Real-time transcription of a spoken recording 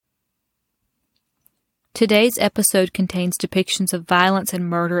Today's episode contains depictions of violence and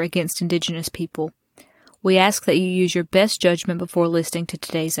murder against Indigenous people. We ask that you use your best judgment before listening to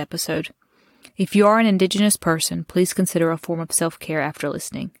today's episode. If you are an Indigenous person, please consider a form of self-care after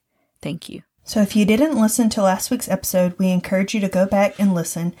listening. Thank you. So if you didn't listen to last week's episode, we encourage you to go back and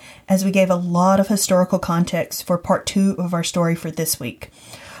listen, as we gave a lot of historical context for part 2 of our story for this week.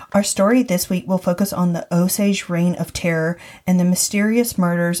 Our story this week will focus on the Osage Reign of Terror and the mysterious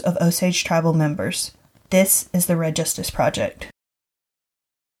murders of Osage tribal members. This is the Red Justice Project.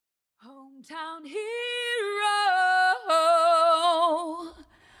 Hometown hero,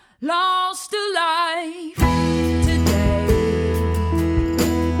 lost alive today.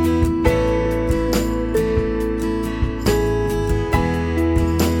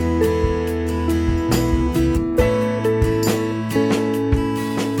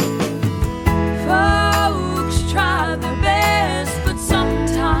 Folks try their best, but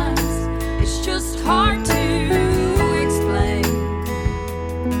sometimes it's just hard to explain.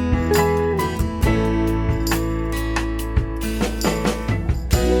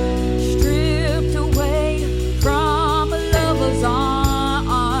 Stripped away from a lover's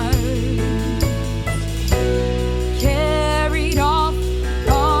arms, carried off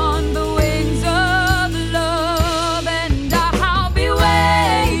on the wings of love, and I'll be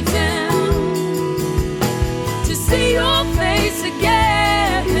waiting to see your face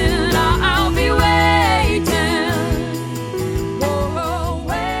again. I'll be waiting, oh,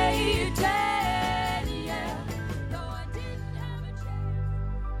 waiting, yeah, though I didn't have a chance.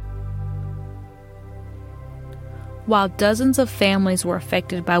 While dozens of families were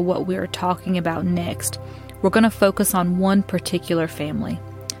affected by what we are talking about next, we're going to focus on one particular family,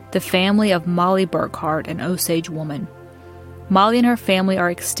 the family of Molly Burkhart, an Osage woman. Molly and her family are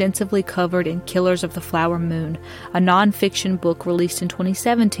extensively covered in Killers of the Flower Moon, a nonfiction book released in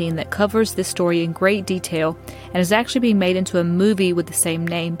 2017 that covers this story in great detail and is actually being made into a movie with the same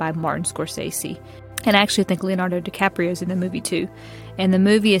name by Martin Scorsese. And I actually think Leonardo DiCaprio is in the movie too. And the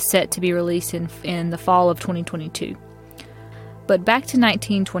movie is set to be released in the fall of 2022. But back to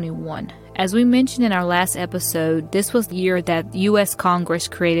 1921. As we mentioned in our last episode, this was the year that U.S. Congress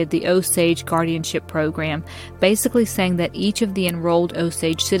created the Osage Guardianship Program, basically saying that each of the enrolled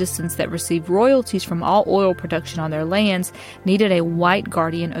Osage citizens that received royalties from all oil production on their lands needed a white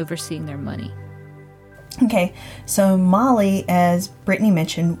guardian overseeing their money. Okay, so Molly, as Brittany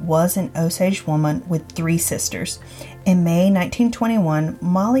mentioned, was an Osage woman with 3 sisters. In May 1921,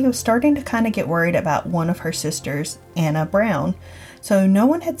 Molly was starting to kind of get worried about one of her sisters, Anna Brown. So no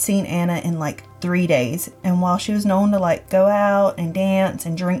one had seen Anna in like 3 days, and while she was known to go out and dance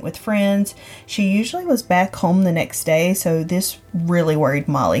and drink with friends, she usually was back home the next day, so this really worried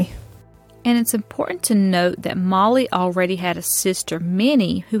Molly. And it's important to note that Molly already had a sister,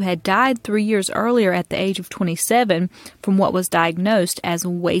 Minnie, who had died 3 years earlier at the age of 27 from what was diagnosed as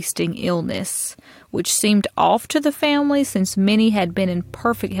wasting illness, which seemed off to the family since Minnie had been in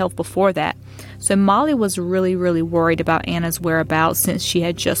perfect health before that. So Molly was really, really worried about Anna's whereabouts since she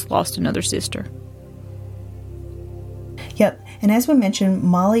had just lost another sister. Yep, and as we mentioned,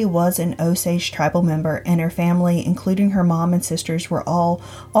 Molly was an Osage tribal member, and her family, including her mom and sisters, were all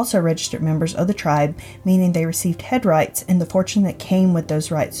also registered members of the tribe, meaning they received head rights and the fortune that came with those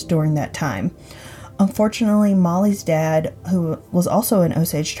rights during that time. Unfortunately, Molly's dad, who was also an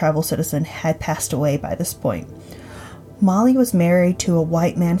Osage tribal citizen, had passed away by this point. Molly was married to a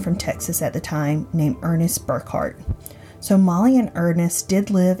white man from Texas at the time named Ernest Burkhart. So Molly and Ernest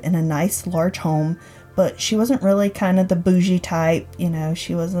did live in a nice large home, but she wasn't really kind of the bougie type,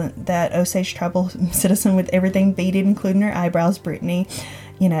 she wasn't that Osage tribal citizen with everything beaded, including her eyebrows, Brittany,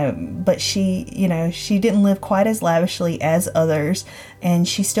 but she didn't live quite as lavishly as others, and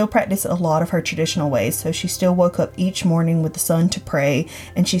she still practiced a lot of her traditional ways. So she still woke up each morning with the sun to pray,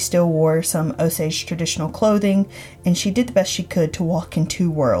 and she still wore some Osage traditional clothing, and she did the best she could to walk in 2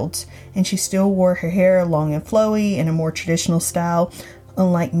 worlds, and she still wore her hair long and flowy in a more traditional style,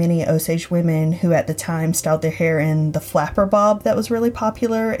 unlike many Osage women who at the time styled their hair in the flapper bob that was really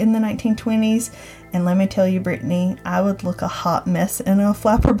popular in the 1920s. And let me tell you, Brittany, I would look a hot mess in a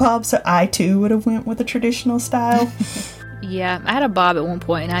flapper bob, so I too would have went with a traditional style. Yeah, I had a bob at one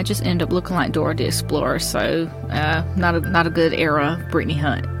point, and I just ended up looking like Dora the Explorer, so not a good era of Brittany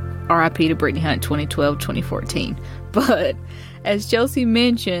Hunt. R.I.P. to Brittany Hunt 2012-2014. But as Chelsea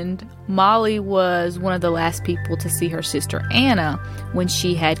mentioned, Molly was one of the last people to see her sister Anna when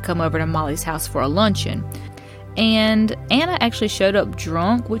she had come over to Molly's house for a luncheon. And Anna actually showed up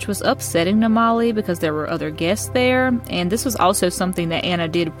drunk, which was upsetting to Molly because there were other guests there. And this was also something that Anna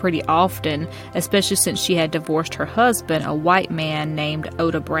did pretty often, especially since she had divorced her husband, a white man named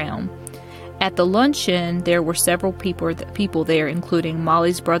Oda Brown. At the luncheon, there were several people there, including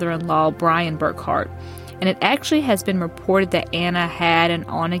Molly's brother-in-law, Brian Burkhart. And it actually has been reported that Anna had an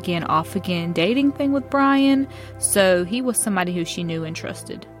on-again, off-again dating thing with Brian, so he was somebody who she knew and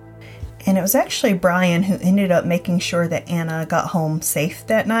trusted. And it was actually Brian who ended up making sure that Anna got home safe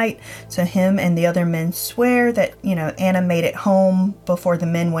that night. So him and the other men swear that, Anna made it home before the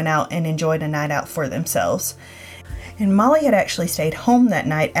men went out and enjoyed a night out for themselves. And Molly had actually stayed home that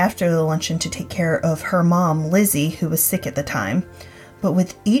night after the luncheon to take care of her mom, Lizzie, who was sick at the time. But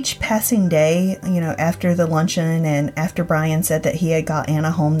with each passing day, after the luncheon and after Brian said that he had got Anna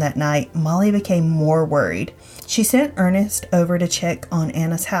home that night, Molly became more worried. She sent Ernest over to check on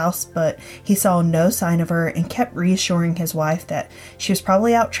Anna's house, but he saw no sign of her and kept reassuring his wife that she was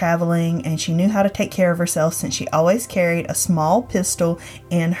probably out traveling and she knew how to take care of herself since she always carried a small pistol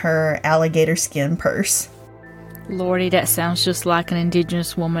in her alligator skin purse. Lordy, that sounds just like an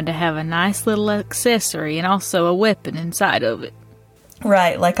indigenous woman to have a nice little accessory and also a weapon inside of it.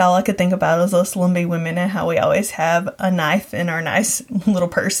 Right, like all I could think about was us Lumbee women and how we always have a knife in our nice little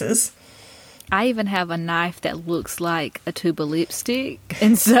purses. I even have a knife that looks like a tube of lipstick,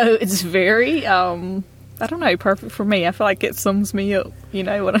 and so it's very, perfect for me. I feel like it sums me up, you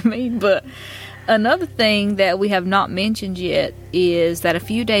know what I mean? But another thing that we have not mentioned yet is that a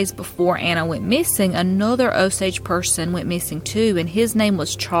few days before Anna went missing, another Osage person went missing too, and his name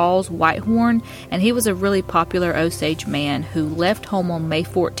was Charles Whitehorn, and he was a really popular Osage man who left home on May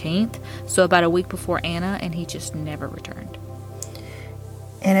 14th, so about a week before Anna, and he just never returned.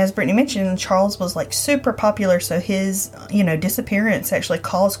 And as Brittany mentioned, Charles was super popular, so his, disappearance actually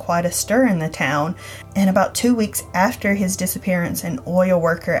caused quite a stir in the town. And about 2 weeks after his disappearance, an oil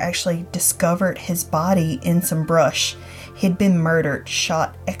worker actually discovered his body in some brush. He'd been murdered,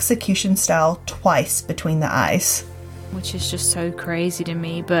 shot execution style twice between the eyes. Which is just so crazy to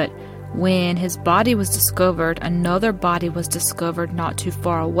me, but when his body was discovered, another body was discovered not too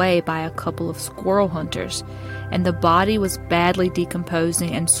far away by a couple of squirrel hunters. And the body was badly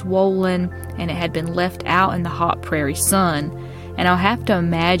decomposing and swollen, and it had been left out in the hot prairie sun. And I'll have to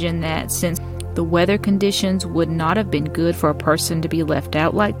imagine that since the weather conditions would not have been good for a person to be left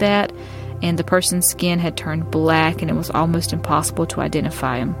out like that, and the person's skin had turned black and it was almost impossible to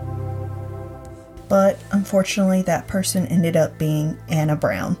identify him. But unfortunately, that person ended up being Anna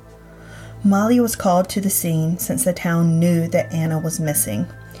Brown. Molly was called to the scene since the town knew that Anna was missing.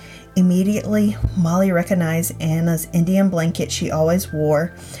 Immediately, Molly recognized Anna's Indian blanket she always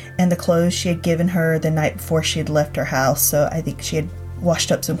wore and the clothes she had given her the night before she had left her house, so I think she had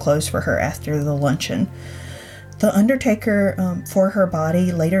washed up some clothes for her after the luncheon. The undertaker for her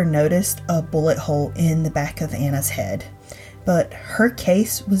body later noticed a bullet hole in the back of Anna's head, but her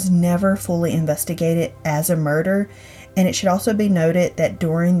case was never fully investigated as a murder, and it should also be noted that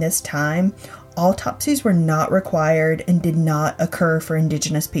during this time, autopsies were not required and did not occur for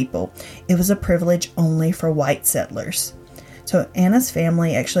Indigenous people. It was a privilege only for white settlers. So Anna's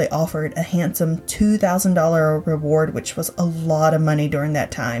family actually offered a handsome $2,000 reward, which was a lot of money during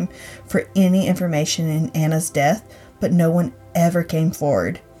that time, for any information in Anna's death, but no one ever came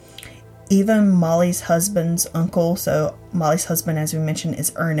forward. Even Molly's husband's uncle, so Molly's husband, as we mentioned,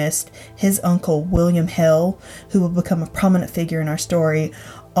 is Ernest, his uncle, William Hell, who will become a prominent figure in our story,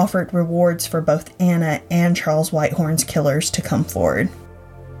 offered rewards for both Anna and Charles Whitehorn's killers to come forward.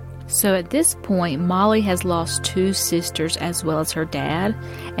 So at this point, Molly has lost 2 sisters as well as her dad,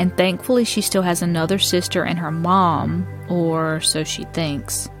 and thankfully she still has another sister and her mom, or so she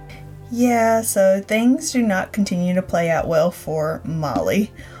thinks. Yeah, so things do not continue to play out well for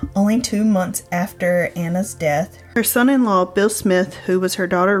Molly. Only 2 months after Anna's death, her son-in-law, Bill Smith, who was her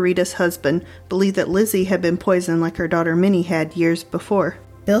daughter Rita's husband, believed that Lizzie had been poisoned like her daughter Minnie had years before.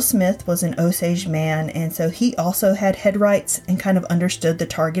 Bill Smith was an Osage man, and so he also had head rights and kind of understood the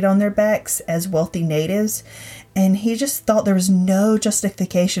target on their backs as wealthy natives. And he just thought there was no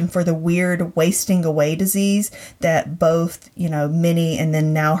justification for the weird wasting away disease that both, Minnie and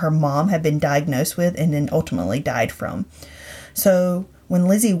then now her mom had been diagnosed with and then ultimately died from. So when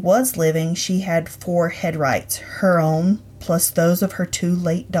Lizzie was living, she had 4 head rights, her own, plus those of her 2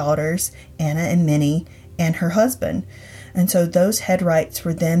 late daughters, Anna and Minnie, and her husband. And so those head rights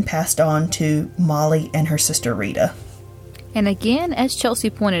were then passed on to Molly and her sister Rita. And again, as Chelsea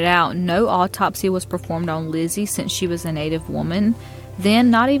pointed out, no autopsy was performed on Lizzie since she was a Native woman. Then,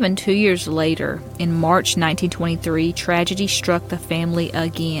 not even 2 years later, in March 1923, tragedy struck the family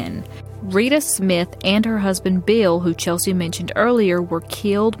again. Rita Smith and her husband Bill, who Chelsea mentioned earlier, were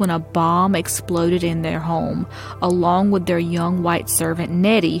killed when a bomb exploded in their home, along with their young white servant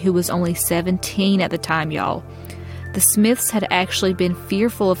Nettie, who was only 17 at the time, y'all. The Smiths had actually been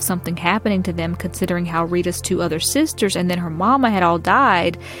fearful of something happening to them, considering how Rita's two other sisters and then her mama had all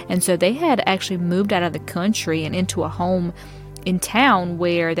died, and so they had actually moved out of the country and into a home in town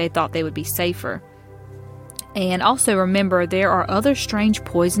where they thought they would be safer. And also remember, there are other strange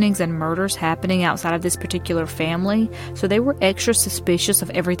poisonings and murders happening outside of this particular family, so they were extra suspicious of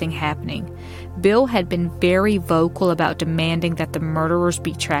everything happening. Bill had been very vocal about demanding that the murderers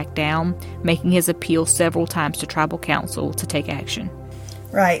be tracked down, making his appeal several times to tribal council to take action.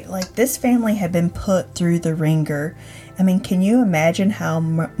 Right, like this family had been put through the ringer. I mean, can you imagine how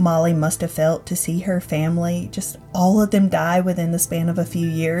Molly must have felt to see her family, just all of them die within the span of a few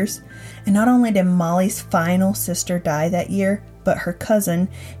years? And not only did Molly's final sister die that year, but her cousin,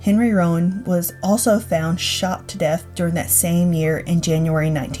 Henry Rowan, was also found shot to death during that same year in January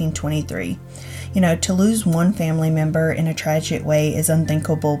 1923. You know, to lose one family member in a tragic way is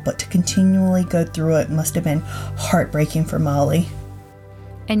unthinkable, but to continually go through it must have been heartbreaking for Molly.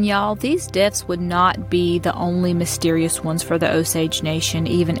 And y'all, these deaths would not be the only mysterious ones for the Osage Nation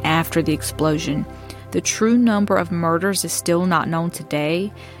even after the explosion. The true number of murders is still not known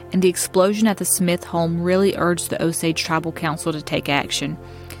today, and the explosion at the Smith home really urged the Osage Tribal Council to take action.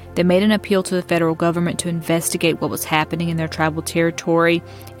 They made an appeal to the federal government to investigate what was happening in their tribal territory,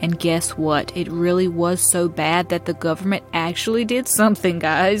 and guess what? It really was so bad that the government actually did something,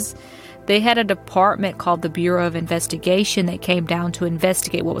 guys. They had a department called the Bureau of Investigation that came down to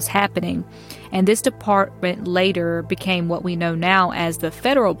investigate what was happening. And this department later became what we know now as the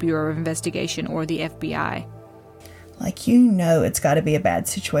Federal Bureau of Investigation, or the FBI. Like, you know, it's got to be a bad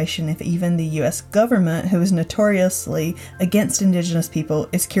situation if even the U.S. government, who is notoriously against Indigenous people,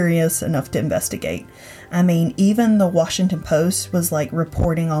 is curious enough to investigate. I mean, even the Washington Post was like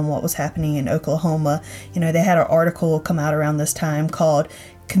reporting on what was happening in Oklahoma. You know, they had an article come out around this time called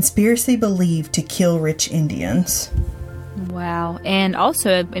 "Conspiracy Believed to Kill Rich Indians." Wow. And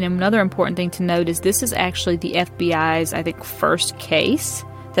also, and another important thing to note is this is actually the FBI's, I think, first case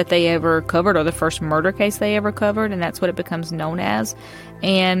that they ever covered, or the first murder case they ever covered, and that's what it becomes known as.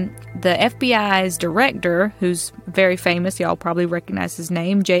 And the FBI's director, who's very famous, y'all probably recognize his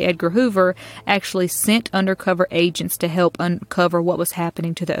name, J. Edgar Hoover, actually sent undercover agents to help uncover what was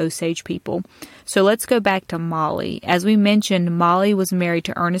happening to the Osage people. So let's go back to Molly. As we mentioned, Molly was married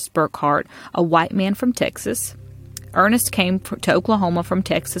to Ernest Burkhart, a white man from Texas. Ernest came to Oklahoma from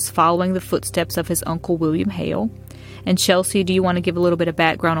Texas following the footsteps of his uncle William Hale. And Chelsea, do you want to give a little bit of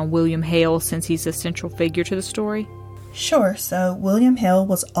background on William Hale, since he's a central figure to the story? Sure. So William Hale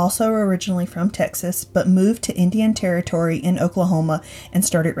was also originally from Texas, but moved to Indian Territory in Oklahoma and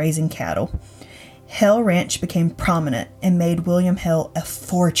started raising cattle. Hale Ranch became prominent and made William Hale a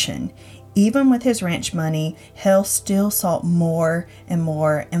fortune. Even with his ranch money, Hale still sought more and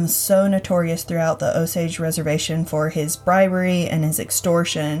more, and was so notorious throughout the Osage reservation for his bribery and his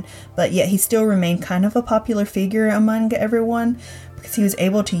extortion, but yet he still remained kind of a popular figure among everyone because he was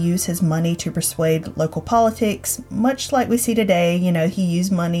able to use his money to persuade local politics, much like we see today. You know, he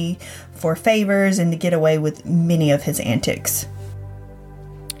used money for favors and to get away with many of his antics.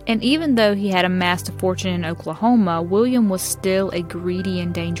 And even though he had amassed a fortune in Oklahoma, William was still a greedy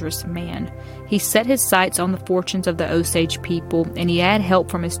and dangerous man. He set his sights on the fortunes of the Osage people, and he had help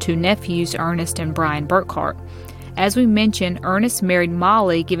from his two nephews, Ernest and Brian Burkhart. As we mentioned, Ernest married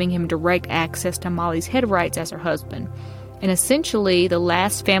Molly, giving him direct access to Molly's head rights as her husband. And essentially, the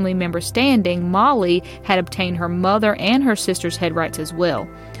last family member standing, Molly, had obtained her mother and her sister's head rights as well.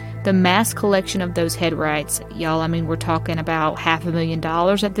 The mass collection of those head rights, y'all, I mean, we're talking about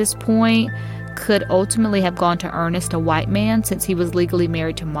 $500,000 at this point, could ultimately have gone to Ernest, a white man, since he was legally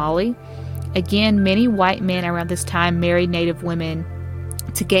married to Molly. Again, many white men around this time married Native women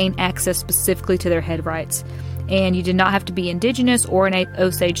to gain access specifically to their head rights. And you did not have to be indigenous or an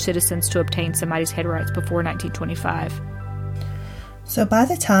Osage citizens to obtain somebody's head rights before 1925. So by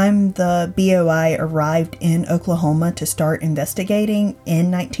the time the BOI arrived in Oklahoma to start investigating in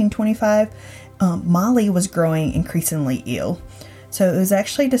 1925, Molly was growing increasingly ill. So it was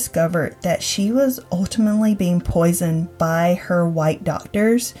actually discovered that she was ultimately being poisoned by her white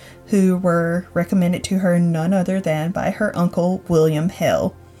doctors, who were recommended to her none other than by her uncle, William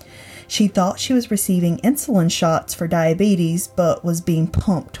Hale. She thought she was receiving insulin shots for diabetes, but was being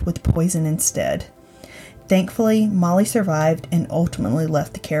pumped with poison instead. Thankfully, Molly survived and ultimately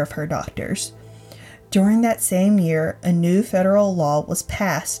left the care of her doctors. During that same year, a new federal law was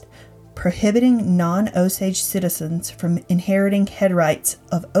passed prohibiting non-Osage citizens from inheriting head rights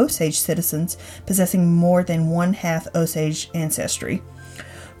of Osage citizens possessing more than one-half Osage ancestry.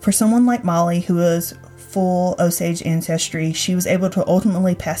 For someone like Molly, who was full Osage ancestry, she was able to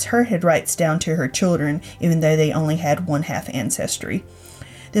ultimately pass her head rights down to her children, even though they only had one half ancestry.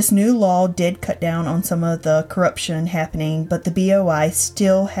 This new law did cut down on some of the corruption happening, but the BOI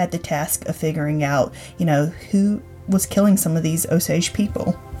still had the task of figuring out, who was killing some of these Osage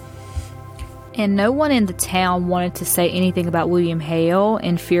people. And no one in the town wanted to say anything about William Hale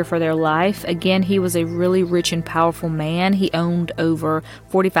in fear for their life. Again, he was a really rich and powerful man. He owned over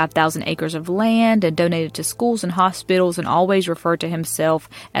 45,000 acres of land and donated to schools and hospitals and always referred to himself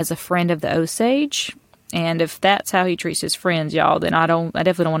as a friend of the Osage. And if that's how he treats his friends, y'all, then I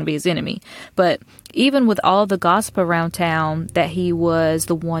definitely don't want to be his enemy. But even with all of the gossip around town that he was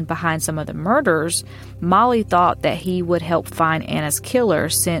the one behind some of the murders, Molly thought that he would help find Anna's killer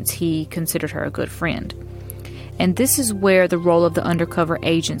since he considered her a good friend. And this is where the role of the undercover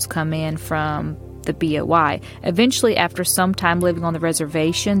agents come in from the BOI. Eventually, after some time living on the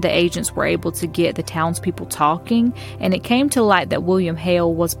reservation, the agents were able to get the townspeople talking, and it came to light that William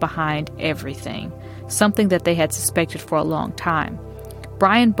Hale was behind everything, something that they had suspected for a long time.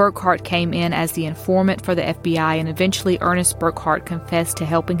 Brian Burkhart came in as the informant for the FBI, and eventually Ernest Burkhart confessed to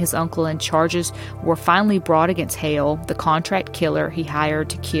helping his uncle, and charges were finally brought against Hale, the contract killer he hired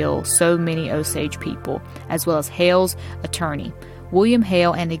to kill so many Osage people, as well as Hale's attorney. William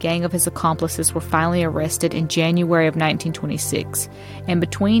Hale and a gang of his accomplices were finally arrested in January of 1926. And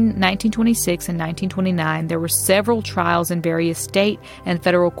between 1926 and 1929, there were several trials in various state and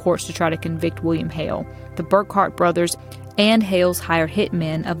federal courts to try to convict William Hale, the Burkhart brothers, and Hale's hired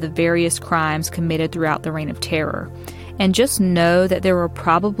hitmen of the various crimes committed throughout the Reign of Terror. And just know that there were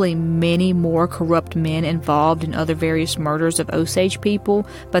probably many more corrupt men involved in other various murders of Osage people,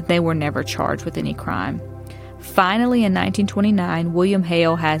 but they were never charged with any crime. Finally, in 1929, William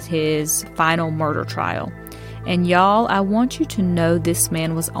Hale has his final murder trial. And y'all, I want you to know this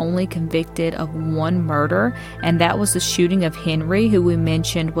man was only convicted of one murder, and that was the shooting of Henry, who we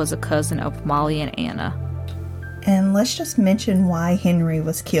mentioned was a cousin of Molly and Anna. And let's just mention why Henry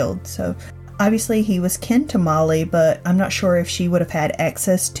was killed. So, obviously he was kin to Molly, but I'm not sure if she would have had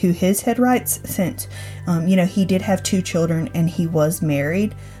access to his head rights since, he did have 2 children and he was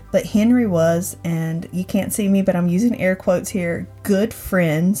married. But Henry was, and you can't see me, but I'm using air quotes here, good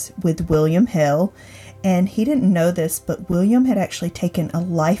friends with William Hale. And he didn't know this, but William had actually taken a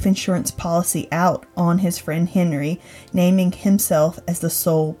life insurance policy out on his friend Henry, naming himself as the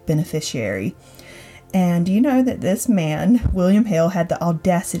sole beneficiary. And you know that this man, William Hale, had the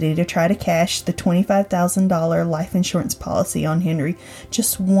audacity to try to cash the $25,000 life insurance policy on Henry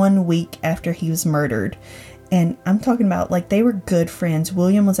just 1 week after he was murdered. And I'm talking about, they were good friends.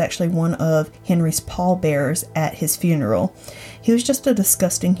 William was actually one of Henry's pallbearers at his funeral. He was just a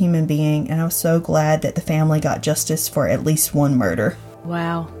disgusting human being, and I was so glad that the family got justice for at least one murder.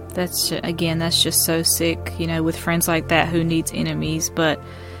 Wow. That's just so sick. With friends like that, who needs enemies? But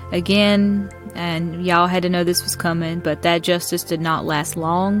again, and y'all had to know this was coming, but that justice did not last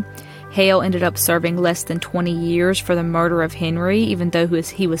long. Hale ended up serving less than 20 years for the murder of Henry, even though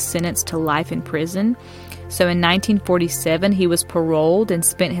he was sentenced to life in prison. So in 1947, he was paroled and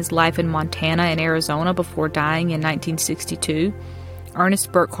spent his life in Montana and Arizona before dying in 1962.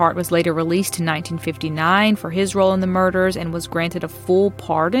 Ernest Burkhart was later released in 1959 for his role in the murders and was granted a full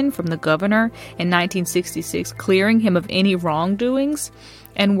pardon from the governor in 1966, clearing him of any wrongdoings.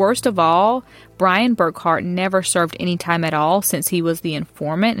 And worst of all, Brian Burkhart never served any time at all since he was the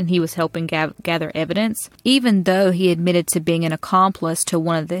informant and he was helping gather evidence, even though he admitted to being an accomplice to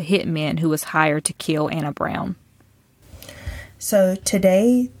one of the hitmen who was hired to kill Anna Brown. So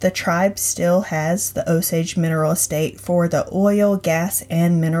today, the tribe still has the Osage mineral estate for the oil, gas,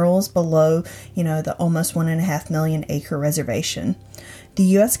 and minerals below, the almost 1.5 million acre reservation. The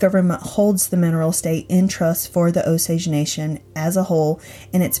U.S. government holds the mineral estate in trust for the Osage Nation as a whole,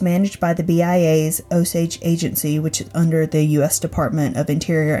 and it's managed by the BIA's Osage Agency, which is under the U.S. Department of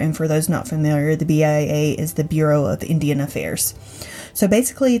Interior. And for those not familiar, the BIA is the Bureau of Indian Affairs. So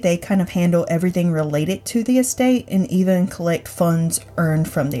basically, they kind of handle everything related to the estate and even collect funds earned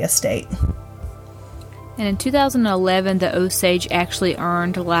from the estate. And in 2011, the Osage actually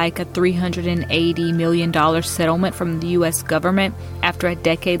earned a $380 million settlement from the U.S. government after a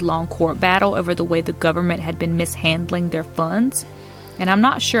decade-long court battle over the way the government had been mishandling their funds. And I'm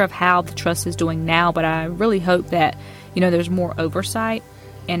not sure of how the trust is doing now, but I really hope that, there's more oversight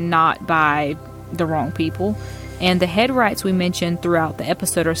and not by the wrong people. And the head rights we mentioned throughout the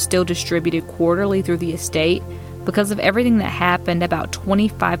episode are still distributed quarterly through the estate. Because of everything that happened, about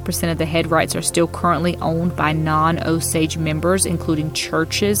 25% of the head rights are still currently owned by non-Osage members, including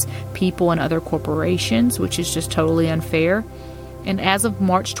churches, people, and other corporations, which is just totally unfair. And as of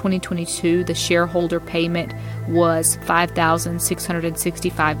March 2022, the shareholder payment was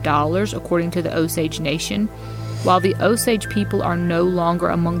 $5,665, according to the Osage Nation. While the Osage people are no longer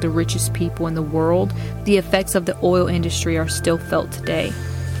among the richest people in the world, the effects of the oil industry are still felt today.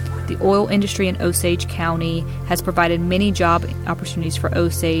 The oil industry in Osage County has provided many job opportunities for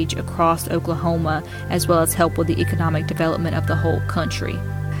Osage across Oklahoma, as well as help with the economic development of the whole country.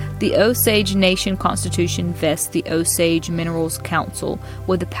 The Osage Nation Constitution vests the Osage Minerals Council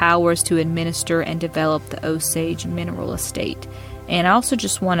with the powers to administer and develop the Osage mineral estate. And I also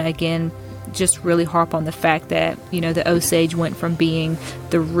just want to, again, just really harp on the fact that, the Osage went from being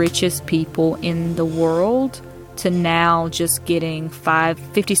the richest people in the world to now just getting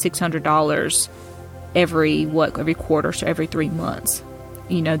 $5,600 every quarter, so every 3 months.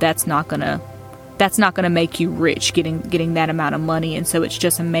 That's not gonna make you rich getting that amount of money. And so it's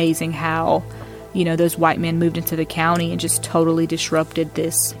just amazing how, those white men moved into the county and just totally disrupted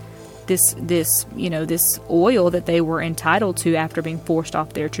this oil that they were entitled to after being forced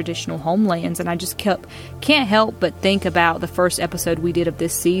off their traditional homelands. And I just can't help but think about the first episode we did of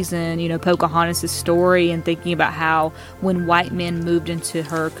this season, Pocahontas' story, and thinking about how when white men moved into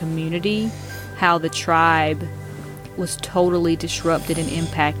her community, how the tribe was totally disrupted and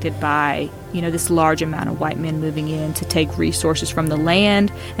impacted by, this large amount of white men moving in to take resources from the land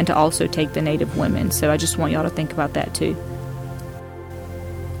and to also take the native women. So I just want y'all to think about that too.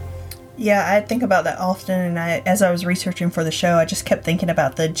 Yeah, I think about that often, and as I was researching for the show, I just kept thinking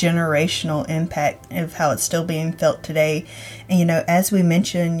about the generational impact of how it's still being felt today. And, as we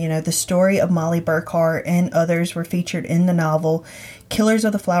mentioned, the story of Molly Burkhart and others were featured in the novel Killers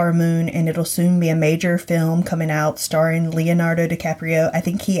of the Flower Moon, and it'll soon be a major film coming out starring Leonardo DiCaprio. I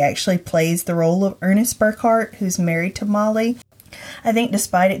think he actually plays the role of Ernest Burkhart, who's married to Molly. I think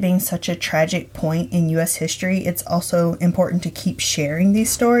despite it being such a tragic point in U.S. history, it's also important to keep sharing these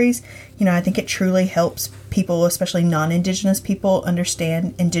stories. I think it truly helps people, especially non-Indigenous people,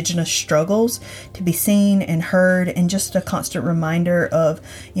 understand Indigenous struggles, to be seen and heard, and just a constant reminder of,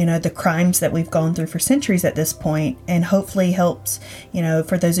 the crimes that we've gone through for centuries at this point, and hopefully helps,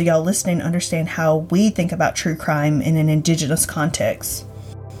 for those of y'all listening, understand how we think about true crime in an Indigenous context.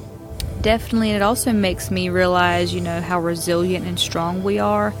 Definitely, and it also makes me realize, how resilient and strong we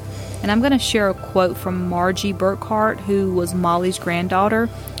are. And I'm going to share a quote from Margie Burkhart, who was Molly's granddaughter.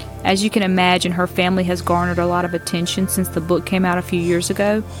 As you can imagine, her family has garnered a lot of attention since the book came out a few years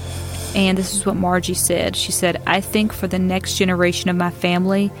ago. And this is what Margie said. She said, "I think for the next generation of my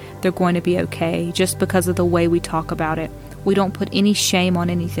family, they're going to be okay, just because of the way we talk about it. We don't put any shame on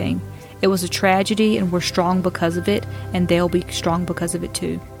anything. It was a tragedy, and we're strong because of it, and they'll be strong because of it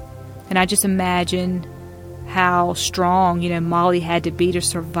too." And I just imagine how strong, Molly had to be to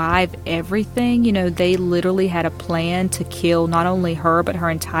survive everything. They literally had a plan to kill not only her, but her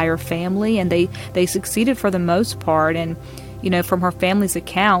entire family. And they succeeded for the most part. And, from her family's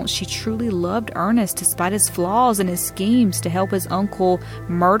account, she truly loved Ernest despite his flaws and his schemes to help his uncle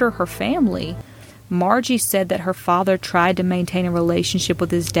murder her family. Margie said that her father tried to maintain a relationship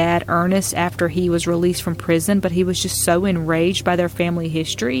with his dad, Ernest, after he was released from prison, but he was just so enraged by their family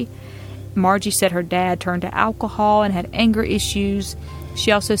history. Margie said her dad turned to alcohol and had anger issues.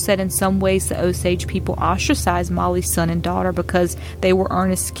 She also said in some ways the Osage people ostracized Molly's son and daughter because they were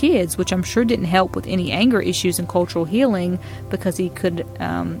Ernest's kids, which I'm sure didn't help with any anger issues and cultural healing, because he could,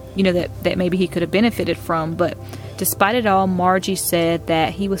 that maybe he could have benefited from. But despite it all, Margie said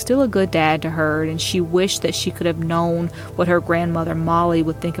that he was still a good dad to her, and she wished that she could have known what her grandmother Molly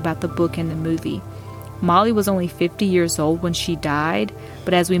would think about the book and the movie. Molly was only 50 years old when she died,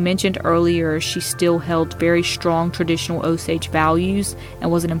 but as we mentioned earlier, she still held very strong traditional Osage values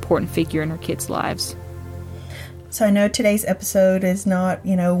and was an important figure in her kids' lives. So I know today's episode is not,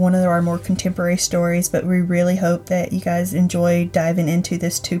 one of our more contemporary stories, but we really hope that you guys enjoy diving into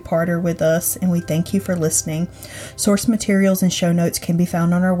this two-parter with us, and we thank you for listening. Source materials and show notes can be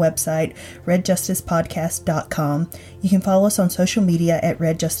found on our website, redjusticepodcast.com. You can follow us on social media at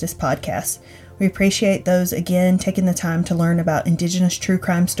Red Justice Podcast. We appreciate those, again, taking the time to learn about Indigenous true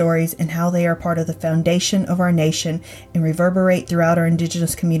crime stories and how they are part of the foundation of our nation and reverberate throughout our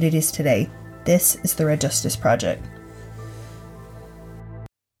Indigenous communities today. This is the Red Justice Project.